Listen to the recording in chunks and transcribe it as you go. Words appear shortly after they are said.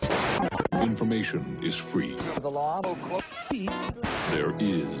information is free. The law will quote. There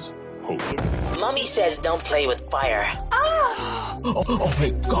is hope. Mommy says don't play with fire. Oh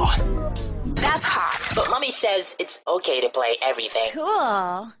my God. That's hot. But Mommy says it's okay to play everything.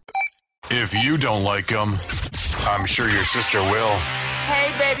 Cool. If you don't like them, I'm sure your sister will.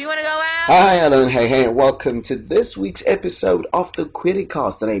 Hey, babe, you want to go out? Hi, hello, and hey, and welcome to this week's episode of the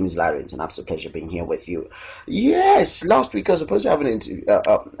Kwirirayi. The name is Larry. It's an absolute pleasure being here with you. Yes, last week I was supposed to have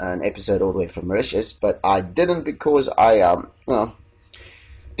an episode all the way from Mauritius, but I didn't because I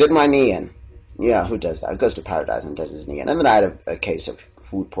did my knee in. Yeah, who does that? Goes to paradise and does his knee in. And then I had a case of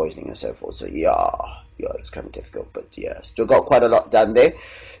food poisoning and so forth. So yeah, it's kind of difficult, but yeah, still got quite a lot done there.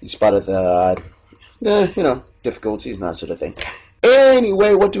 It's part of the difficulties and that sort of thing.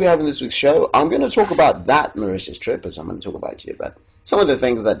 Anyway, what do we have in this week's show? I'm going to talk about that Mauritius trip, as I'm going to talk about you about some of the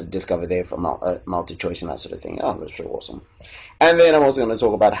things that I discovered there from Multichoice and that sort of thing. Oh, that's pretty awesome. And then I'm also going to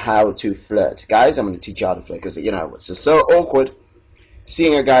talk about how to flirt. Guys, I'm going to teach you how to flirt because, it's just so awkward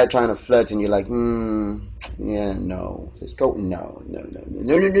seeing a guy trying to flirt and you're like, no. Just go, no,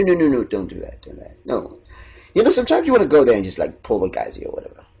 don't do that, no. Sometimes you want to go there and just like pull the guy's ear or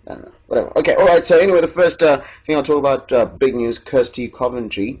whatever. I don't know, whatever. Okay, alright, so anyway, the first thing I'll talk about, big news, Kirsty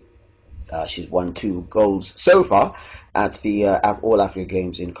Coventry. She's won 2 golds so far at the All Africa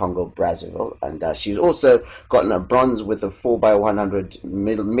Games in Congo, Brazzaville. And she's also gotten a bronze with the 4x100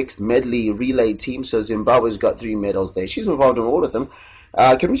 mixed medley relay team. So Zimbabwe's got 3 medals there. She's involved in all of them.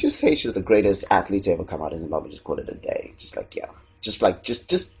 Can we just say she's the greatest athlete to ever come out of Zimbabwe? Just call it a day. Just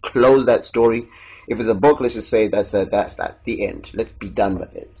close that story. If it's a book, let's just say that's the end. Let's be done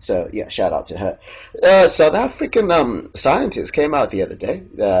with it. So yeah, shout out to her. South African scientists came out the other day,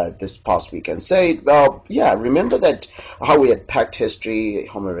 this past week, and said, remember that how we had packed history,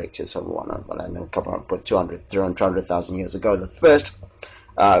 Homo erectus, a couple of 200,000 years ago, the first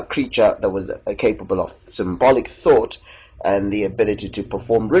creature that was capable of symbolic thought and the ability to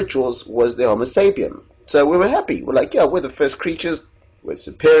perform rituals was the Homo sapien. So we were happy. We're like, we're the first creatures. We're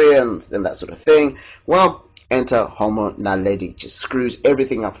superior and that sort of thing. Well, enter Homo Naledi, just screws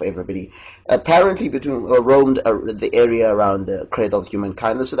everything up for everybody. Apparently, roamed the area around the cradle of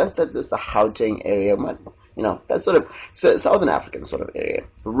humankind. So that's the Gauteng area, that sort of southern African sort of area.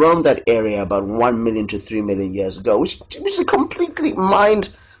 Roamed that area about 1 million to 3 million years ago, which is completely mind.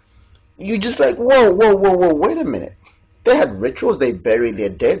 You just like, whoa, wait a minute. They had rituals. They buried their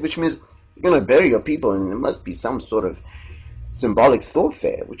dead, which means you're gonna bury your people, and there must be some sort of symbolic thought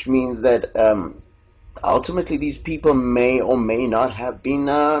there, which means that ultimately these people may or may not have been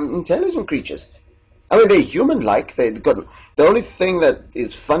intelligent creatures. I mean, they're human-like. They've got the only thing that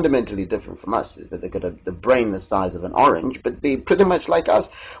is fundamentally different from us is that they've got the brain the size of an orange, but they're pretty much like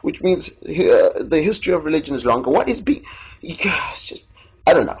us, which means the history of religion is longer. What is it's just,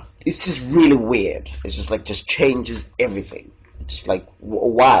 I don't know. It's just really weird. It's just changes everything. Just like,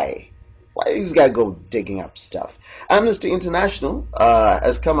 why? Why does this guy go digging up stuff? Amnesty International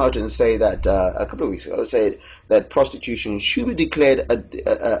has come out and say that a couple of weeks ago said that prostitution should be declared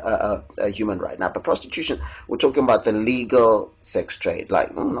a human right. Now, by prostitution, we're talking about the legal sex trade,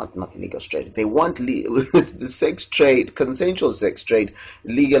 not the legal trade. They want the sex trade, consensual sex trade,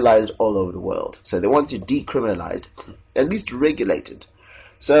 legalized all over the world. So they want it decriminalized, at least regulated.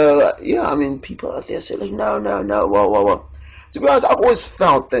 So people out there say like, no, whoa. To be honest, I've always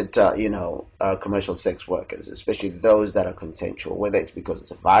felt that, commercial sex workers, especially those that are consensual, whether it's because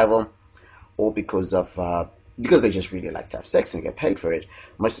of survival or because they just really like to have sex and get paid for it,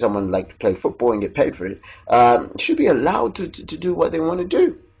 much as someone like to play football and get paid for it, should be allowed to do what they want to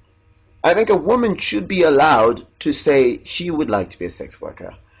do. I think a woman should be allowed to say she would like to be a sex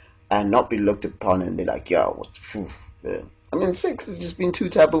worker and not be looked upon and be like, sex has just been too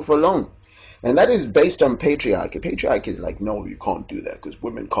taboo for long. And that is based on patriarchy. Patriarchy is like, no, you can't do that because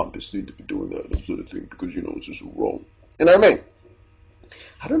women can't be seen to be doing that sort of thing because, it's just wrong. You know what I mean?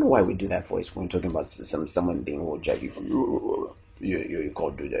 I don't know why we do that voice when we're talking about someone being all jaggy. You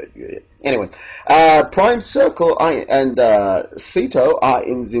can't do that. Yeah. Anyway, Prime Circle and Sito are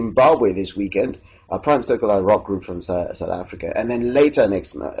in Zimbabwe this weekend. Prime Circle are a rock group from South Africa. And then later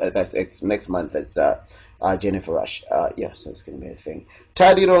next month, it's Jennifer Rush. So it's going to be a thing.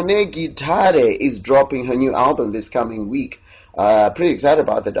 Tadironegi Tare is dropping her new album this coming week. Pretty excited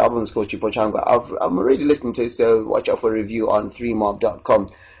about that. The album is called Chipochangwa. I'm already listening to it, so watch out for a review on 3mob.com.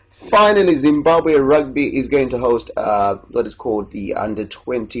 Finally, Zimbabwe Rugby is going to host what is called the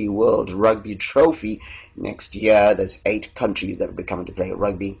Under-20 World Rugby Trophy next year. There's 8 countries that will be coming to play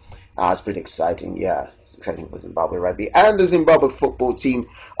rugby. It's pretty exciting. Yeah, it's exciting for Zimbabwe Rugby. And the Zimbabwe football team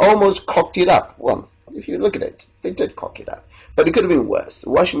almost cocked it up. Well, if you look at it, they did cock it up. But it could have been worse.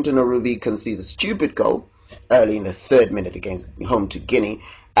 Washington Arubi concedes a stupid goal early in the 3rd minute against home to Guinea.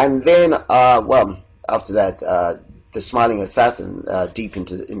 And then, after that, the smiling assassin deep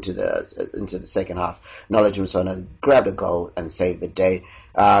into the second half, Knowledge Msona grabbed a goal and saved the day.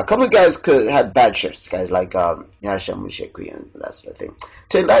 A couple of guys had bad shifts, guys like Nyasha Mushekwi and that sort of thing.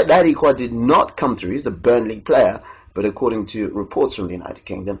 Tendai Darikwa did not come through. He's the Burnley player, but according to reports from the United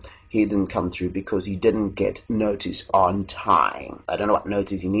Kingdom, he didn't come through because he didn't get notice on time. I don't know what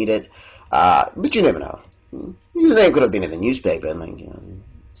notice he needed, but you never know. His name could have been in the newspaper, and like,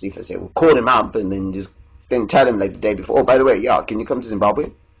 see if I say, we'll call him up and then tell him like the day before. Oh, by the way, can you come to Zimbabwe?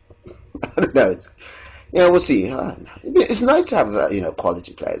 I don't know. We'll see. It's nice to have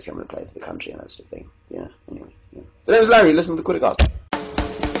quality players come and play for the country and that sort of thing. Anyway. The name is Larry. Listen to the Kwirirayi.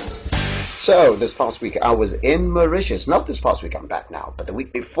 So, this past week I was in Mauritius. Not this past week, I'm back now, but the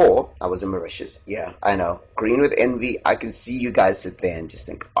week before I was in Mauritius. Yeah, I know. Green with envy. I can see you guys sit there and just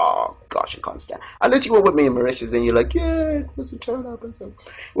think, oh gosh, I can't stand. Unless you were with me in Mauritius, then you're like, yeah, it was a turn up. It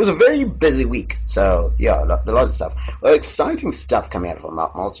was a very busy week. So, yeah, a lot of stuff. Well, exciting stuff coming out of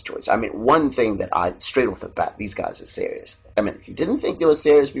Multichoice. I mean, one thing that straight off the bat, these guys are serious. I mean, if you didn't think they were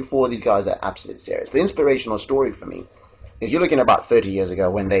serious before, these guys are absolutely serious. The inspirational story for me is you're looking about 30 years ago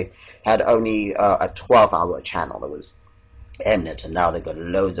when they had only a 12-hour channel that was Mnet, and now they've got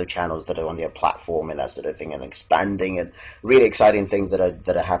loads of channels that are on their platform and that sort of thing, and expanding, and really exciting things that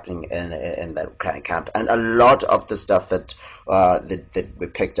are happening in that kind of camp. And a lot of the stuff that we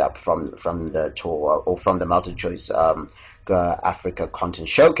picked up from the tour or from the Multichoice Africa Content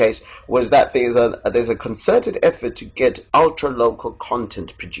Showcase was that there's a concerted effort to get ultra local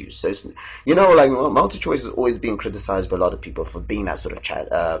content produced. So Multichoice has always been criticized by a lot of people for being that sort of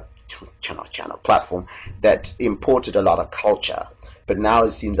channel platform that imported a lot of culture. But now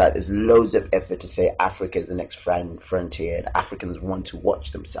it seems like there's loads of effort to say Africa is the next frontier, and Africans want to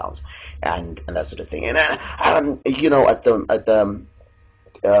watch themselves and that sort of thing. And at the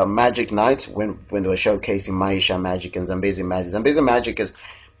Magic Night when they were showcasing Maisha Magic and Zambezi Magic. Zambezi Magic is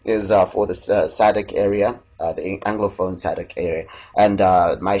for the SADC area, the Anglophone SADC area, and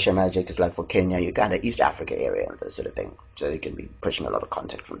Maisha Magic is like for Kenya, Uganda, East Africa area, and that sort of thing. So you can be pushing a lot of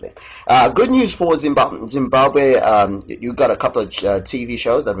content from there. Good news for Zimbabwe. You got a couple of TV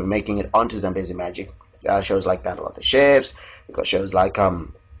shows that were making it onto Zambezi Magic. Shows like Battle of the Chefs. You got shows like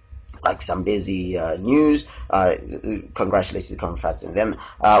Zambezi News. Congratulations to Comfats and them.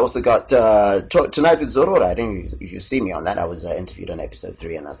 Also got Tonight with Zorora. I don't know if you see me on that. I was interviewed on episode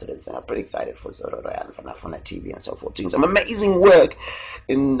 3, and that's what it's. I'm pretty excited for Zorora and for Nafona TV and so forth, doing some amazing work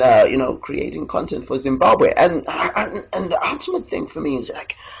in creating content for Zimbabwe. And the ultimate thing for me is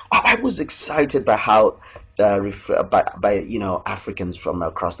like I was excited by how by Africans from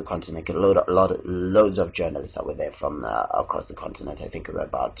across the continent. Loads of journalists that were there from across the continent. I think there were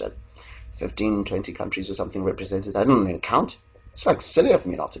about 15, 20 countries or something represented. I don't even count. It's like silly of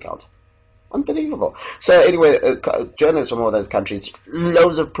me not to count. Unbelievable. So anyway, journalists from all those countries,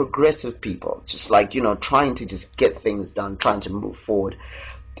 loads of progressive people, just like trying to just get things done, trying to move forward.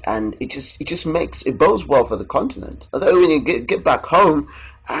 And it bodes well for the continent. Although when you get back home,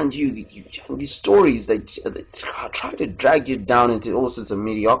 and these stories they try to drag you down into all sorts of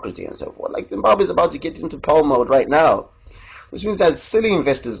mediocrity and so forth. Like Zimbabwe is about to get into poll mode right now, which means that silly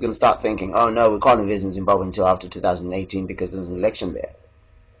investors are going to start thinking, oh no, we can't invest in Zimbabwe until after 2018 because there's an election there.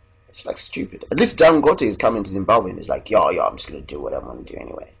 It's like stupid. At least Dangote is coming to Zimbabwe and is like, I'm just going to do what I want to do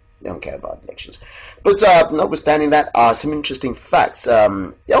anyway. I don't care about elections. But notwithstanding that, some interesting facts. I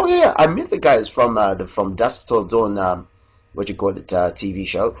met the guys from Dusk Till Dawn, TV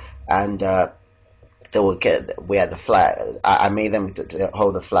show, and we had the flag. I made them to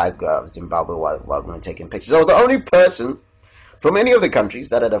hold the flag of Zimbabwe while we were taking pictures. I was the only person from any of the countries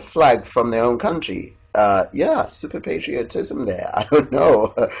that had a flag from their own country. Super patriotism there. I don't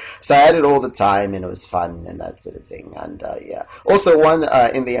know. So I had it all the time, and it was fun and that sort of thing. And also one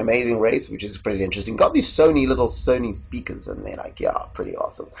in the Amazing Race, which is pretty interesting. Got these little Sony speakers, and they're like, pretty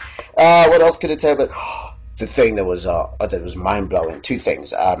awesome. What else could I tell you about? The thing that was mind-blowing, 2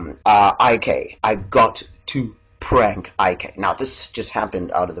 things. IK, I got to prank IK. Now, this just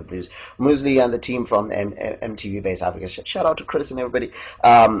happened out of the blues. Muesli and the team from MTV Base Africa, shout out to Chris and everybody.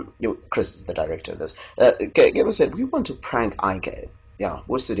 Chris is the director of this. Gabriel said, we want to prank IK. Yeah, I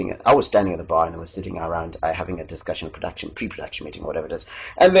was standing at the bar, and we're sitting around having a discussion, pre-production meeting, whatever it is.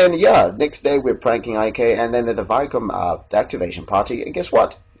 And then, next day we're pranking IK, and then at the Viacom the activation party, and guess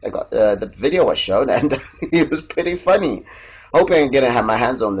what? I got the video was shown, and it was pretty funny. hoping I'm gonna have my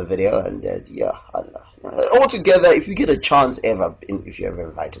hands on the video, and yeah, I don't know. Altogether, if you get a chance ever, if you're ever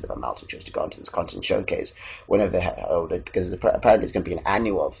invited by Multichoice to go into this content showcase, whenever they hold it, because apparently it's going to be an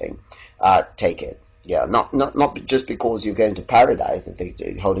annual thing, take it. Yeah, not just because you're going to paradise that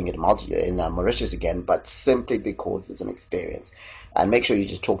they're holding it in Mauritius again, but simply because it's an experience. And make sure you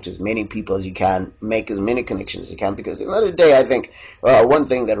just talk to as many people as you can, make as many connections as you can, because at the end of the day, I think one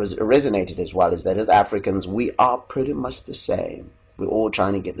thing that resonated as well is that as Africans, we are pretty much the same. We're all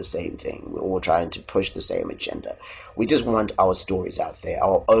trying to get the same thing. We're all trying to push the same agenda. We just want our stories out there,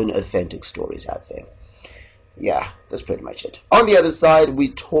 our own authentic stories out there. Yeah, that's pretty much it. On the other side, we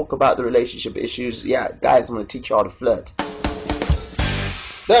talk about the relationship issues. Yeah, guys, I'm going to teach you how to flirt.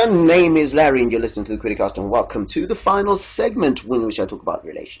 The name is Larry, and you're listening to the Criticast, and welcome to the final segment in which I talk about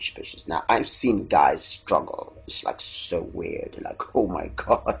relationship issues. Now, I've seen guys struggle. It's like so weird. Like, oh my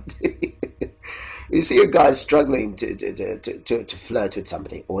God. You see a guy struggling to flirt with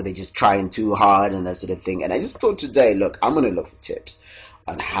somebody, or they're just trying too hard and that sort of thing. And I just thought today, look, I'm going to look for tips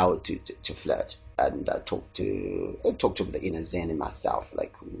on how to flirt, and talk to the inner zen in myself,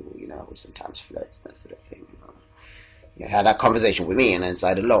 like who sometimes flirts, that sort of thing. Have that conversation with me and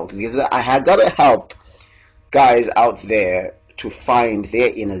inside the log, because I had got to help guys out there to find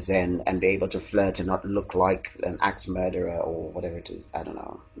their inner zen and be able to flirt and not look like an axe murderer or whatever it is. I don't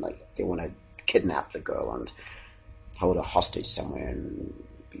know, like they want to kidnap the girl and hold her hostage somewhere and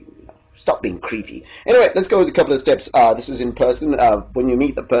stop being creepy. Anyway, let's go with a couple of steps. This is in person. When you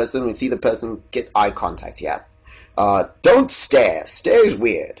meet the person, when you see the person, get eye contact. Yeah. Don't stare. Stare is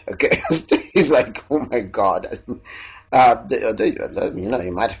weird. Okay, stare is like, oh my God.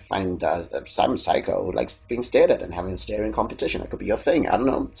 You might find some psycho who likes being stared at and having a staring competition. That could be your thing. I don't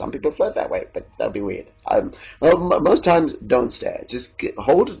know. Some people flirt that way, but that'd be weird. Most times, don't stare. Just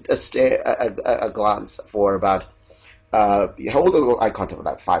hold a glance for about. Hold eye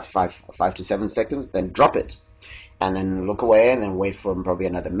contact for about 5 to 7 seconds, then drop it, and then look away, and then wait for probably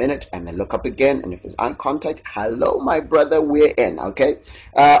another minute, and then look up again. And if there's eye contact, hello, my brother, we're in. Okay.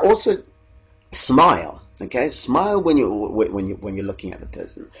 Also, smile. Okay, smile when you're looking at the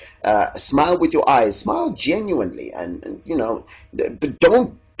person. Smile with your eyes. Smile genuinely, and but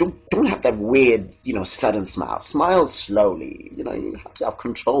don't have that weird, sudden smile. Smile slowly. You have to have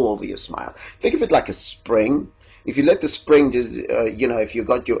control over your smile. Think of it like a spring. If you let the spring just, if you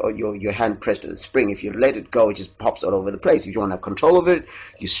got your hand pressed to the spring, if you let it go, it just pops all over the place. If you want to have control over it,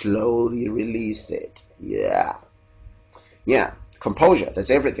 you slowly release it. Yeah. Composure, that's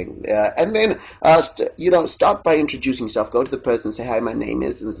everything. And then, start by introducing yourself. Go to the person, say, hi, my name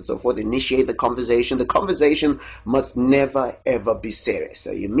is, and so forth. Initiate the conversation. The conversation must never, ever be serious.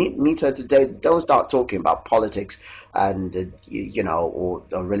 So you meet her today, don't start talking about politics and, or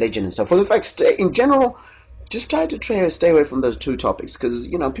religion and so forth. In fact, in general, just try to stay away from those two topics, because,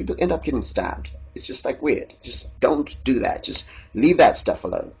 people end up getting stabbed. It's just like weird. Just don't do that. Just leave that stuff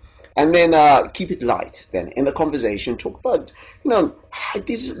alone. And then keep it light. Then in the conversation, talk about,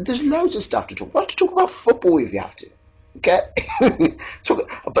 there's loads of stuff to talk about. Talk about football if you have to. Okay,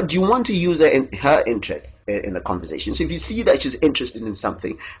 but you want to use her interest in the conversation. So if you see that she's interested in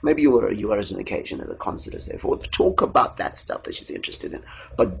something, maybe you are as an occasion at a concert or so forth. Talk about that stuff that she's interested in,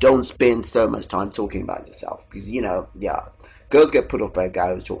 but don't spend so much time talking about yourself, because girls get put off by a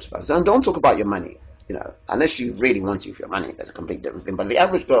guy who talks about it. And don't talk about your money. Unless she really wants you for your money, that's a completely different thing. But the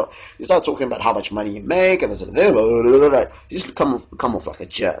average girl, you start talking about how much money you make, and you just come off like a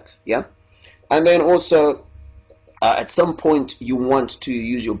jerk, yeah? And then also, at some point, you want to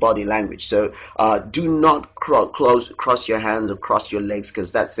use your body language. So do not cross your hands or cross your legs,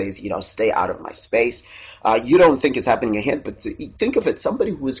 because that says, stay out of my space. You don't think it's happening in your head, but think of it.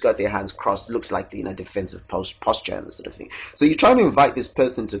 Somebody who has got their hands crossed looks like the defensive posture and that sort of thing. So you're trying to invite this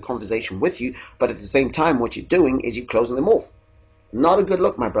person to conversation with you, but at the same time, what you're doing is you're closing them off. Not a good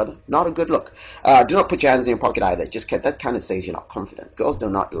look, my brother. Not a good look. Do not put your hands in your pocket either. That kind of says you're not confident. Girls do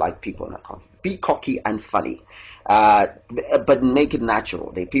not like people who are not confident. Be cocky and funny. But make it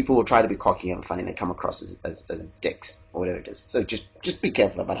natural. People will try to be cocky and funny, they come across as dicks or whatever it is. So just be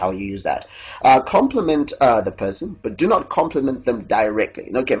careful about how you use that. Compliment the person, but do not compliment them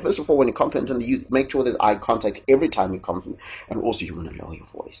directly. Okay, first of all, when you compliment them, you make sure there's eye contact every time you compliment, and also you want to lower your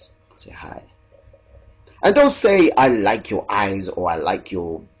voice. Say hi. And don't say, I like your eyes, or I like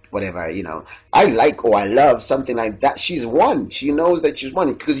your whatever, I like or I love, something like that. She's one. She knows that she's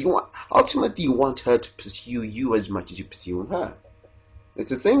one, because ultimately you want her to pursue you as much as you pursue her.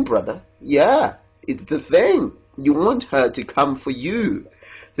 It's a thing, brother. Yeah, it's a thing. You want her to come for you.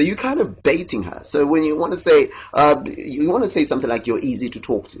 So you're kind of baiting her. So when you want to say something like you're easy to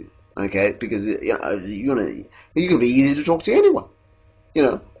talk to, Okay, because you can be easy to talk to anyone.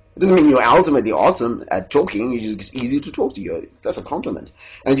 It doesn't mean you're ultimately awesome at talking. You're just easy to talk to. That's a compliment.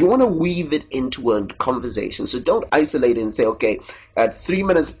 And you want to weave it into a conversation. So don't isolate it and say, okay, at 3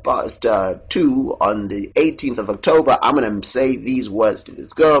 minutes past 2 on the 18th of October, I'm going to say these words to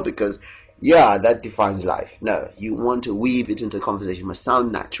this girl because, yeah, that defines life. No, you want to weave it into a conversation. It must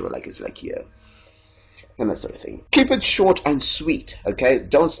sound natural, like it's like here. And that sort of thing. Keep it short and sweet, okay?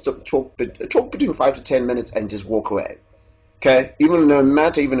 Don't talk between 5 to 10 minutes and just walk away. Okay, even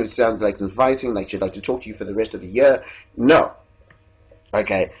if it sounds like inviting, like she'd like to talk to you for the rest of the year, no.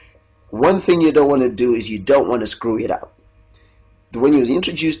 Okay, one thing you don't want to do is you don't want to screw it up. When you're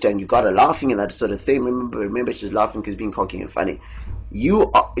introduced and you got her laughing and that sort of thing, remember she's laughing because being cocky and funny.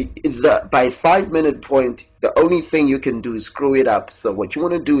 By 5 minute point, the only thing you can do is screw it up. So what you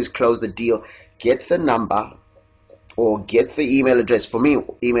want to do is close the deal, get the number, or get the email address. For me,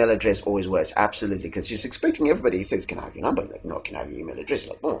 email address always works, absolutely, because she's expecting everybody. He says, can I have your number? Like, no, can I have your email address?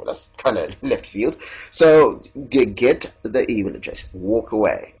 Like, oh, that's kind of left field. So get the email address, walk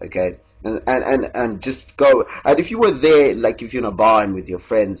away, okay? And just go. And if you were there, like if you're in a bar and with your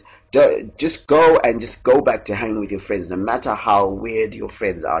friends, just go back to hanging with your friends, no matter how weird your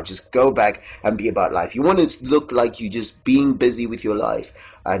friends are. Just go back and be about life. You want to look like you just being busy with your life,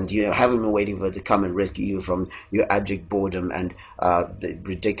 and haven't been waiting for her to come and rescue you from your abject boredom and the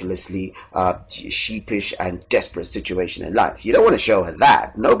ridiculously sheepish and desperate situation in life. You don't want to show her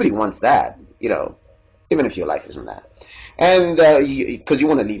that. Nobody wants that, even if your life isn't that. And because you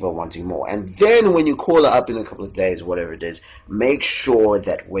want to leave her wanting more. And then when you call her up in a couple of days, whatever it is, make sure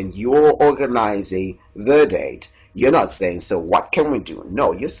that when you're organizing the date, you're not saying, so what can we do?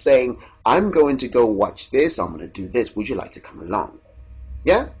 No, you're saying, I'm going to go watch this, I'm going to do this, would you like to come along?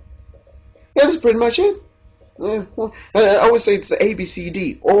 Yeah? Yeah, that's pretty much it. Yeah, well, I always say it's the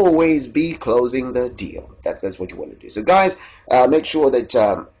ABCD. Always be closing the deal. That's what you want to do. So guys, make sure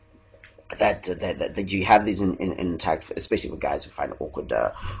that that you have these in intact, especially for guys who find it awkward,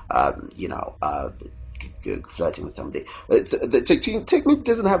 flirting with somebody. The technique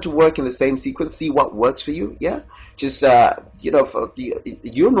doesn't have to work in the same sequence. See what works for you. Yeah, just you know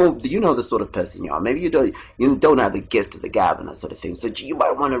the sort of person you are. Maybe you don't have the gift of the gab and that sort of thing. So you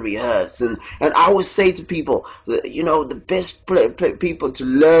might want to rehearse. And I always say to people, the best people to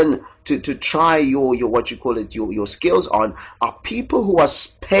learn to try your what you call it your skills on are people who are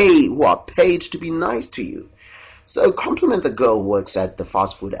paid to be nice to you. So compliment the girl who works at the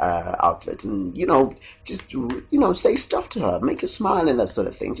fast food outlet, and just say stuff to her, make her smile and that sort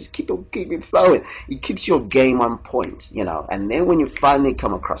of thing. Just keep it flowing. It keeps your game on point, And then when you finally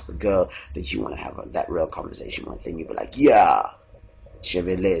come across the girl that you want to have that real conversation with, then you'll be like, yeah,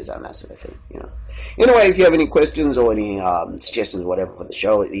 Chevelez and that sort of thing, Anyway, if you have any questions or any suggestions, whatever, for the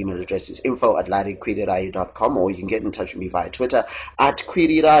show, the email address is info@kwirirayi.com, or you can get in touch with me via Twitter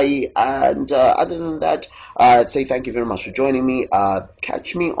 @Kwirirayi. And other than that, I'd say thank you very much for joining me.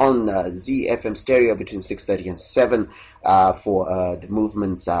 Catch me on ZFM Stereo between 6:30 and 7 for the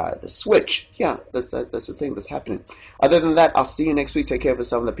movements, the switch. Yeah, that's the thing that's happening. Other than that, I'll see you next week. Take care of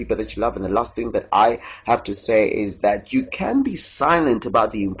yourself and the people that you love. And the last thing that I have to say is that you can be silent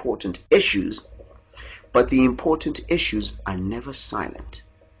about the important issues, but the important issues are never silent.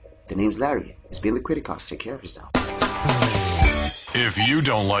 The name's Larry. It's been the Criticast. Take care of yourself. If you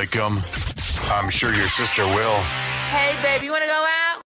don't like them, I'm sure your sister will. Hey, baby, you want to go out?